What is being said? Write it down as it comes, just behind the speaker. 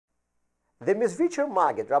The Mezvitcher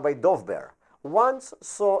Maggid, Rabbi Dovber, once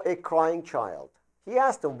saw a crying child. He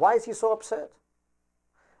asked him, why is he so upset?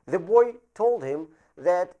 The boy told him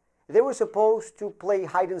that they were supposed to play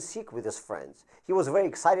hide and seek with his friends. He was very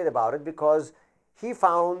excited about it because he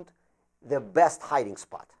found the best hiding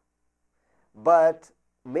spot. But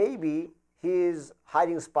maybe his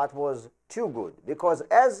hiding spot was too good, because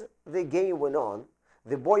as the game went on,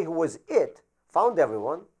 the boy who was it found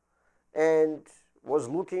everyone and was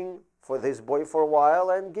looking for this boy for a while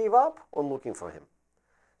and gave up on looking for him.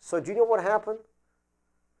 So do you know what happened?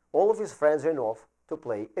 All of his friends ran off to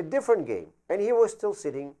play a different game, and he was still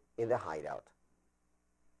sitting in the hideout.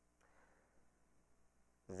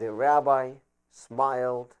 The rabbi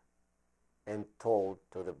smiled and told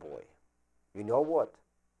to the boy, you know what?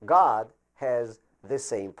 God has the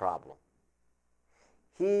same problem.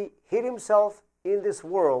 He hid himself in this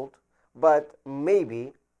world, but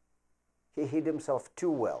maybe he hid himself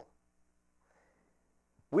too well.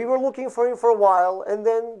 We were looking for him for a while and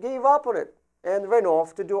then gave up on it and ran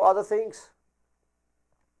off to do other things.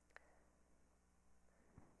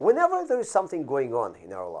 Whenever there is something going on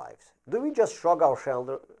in our lives, do we just shrug our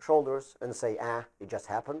shoulders and say, it just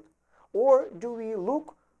happened? Or do we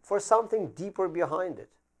look for something deeper behind it?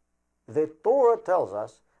 The Torah tells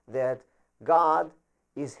us that God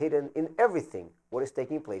is hidden in everything what is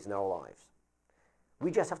taking place in our lives. We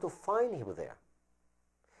just have to find him there.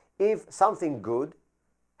 If something good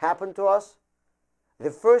happened to us, the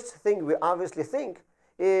first thing we obviously think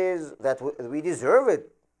is that we deserve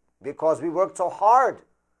it because we worked so hard.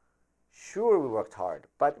 Sure, we worked hard,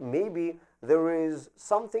 but maybe there is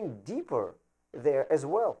something deeper there as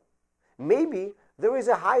well. Maybe there is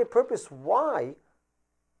a higher purpose why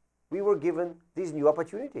we were given these new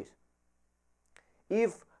opportunities.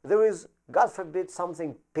 If there is, God forbid,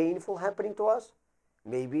 something painful happening to us,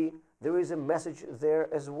 maybe there is a message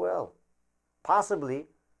there as well. Possibly,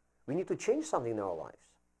 we need to change something in our lives.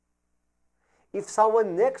 If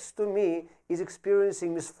someone next to me is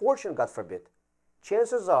experiencing misfortune, God forbid,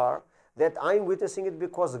 chances are that I'm witnessing it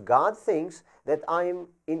because God thinks that I'm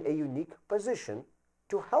in a unique position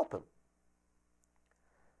to help him.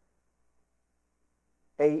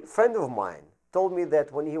 A friend of mine told me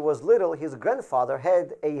that when he was little, his grandfather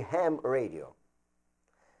had a ham radio.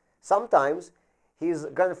 Sometimes his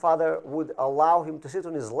grandfather would allow him to sit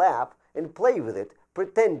on his lap and play with it,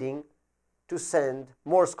 pretending to send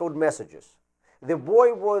Morse code messages. The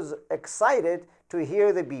boy was excited to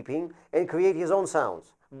hear the beeping and create his own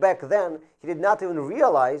sounds. Back then, he did not even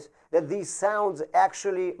realize that these sounds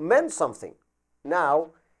actually meant something.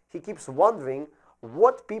 Now, he keeps wondering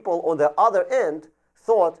what people on the other end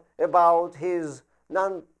thought about his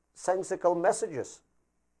nonsensical messages.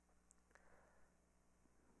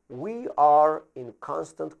 We are in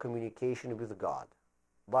constant communication with God,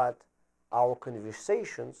 but our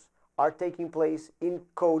conversations are taking place in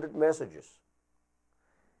coded messages.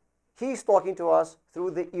 He's talking to us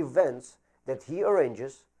through the events that he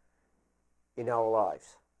arranges in our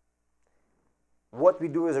lives. What we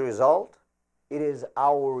do as a result, it is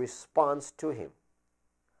our response to him.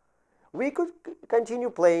 We could continue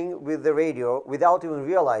playing with the radio without even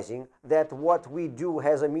realizing that what we do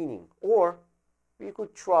has a meaning, or we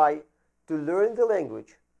could try to learn the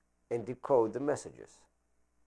language and decode the messages.